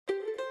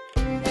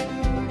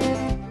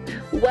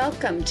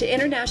Welcome to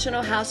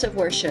International House of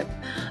Worship,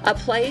 a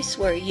place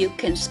where you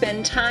can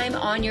spend time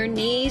on your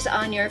knees,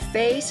 on your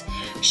face,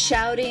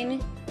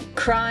 shouting,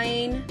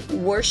 crying,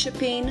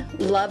 worshiping,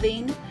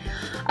 loving,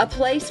 a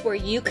place where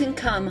you can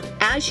come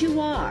as you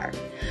are.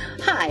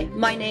 Hi,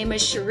 my name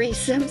is Cherrie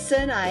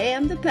Simpson. I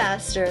am the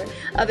pastor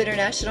of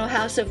International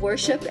House of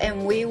Worship,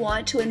 and we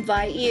want to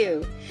invite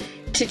you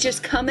to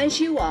just come as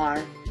you are,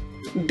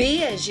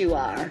 be as you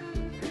are,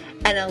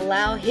 and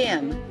allow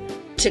Him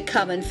to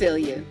come and fill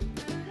you.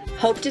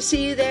 Hope to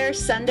see you there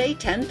Sunday,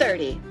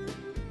 10:30.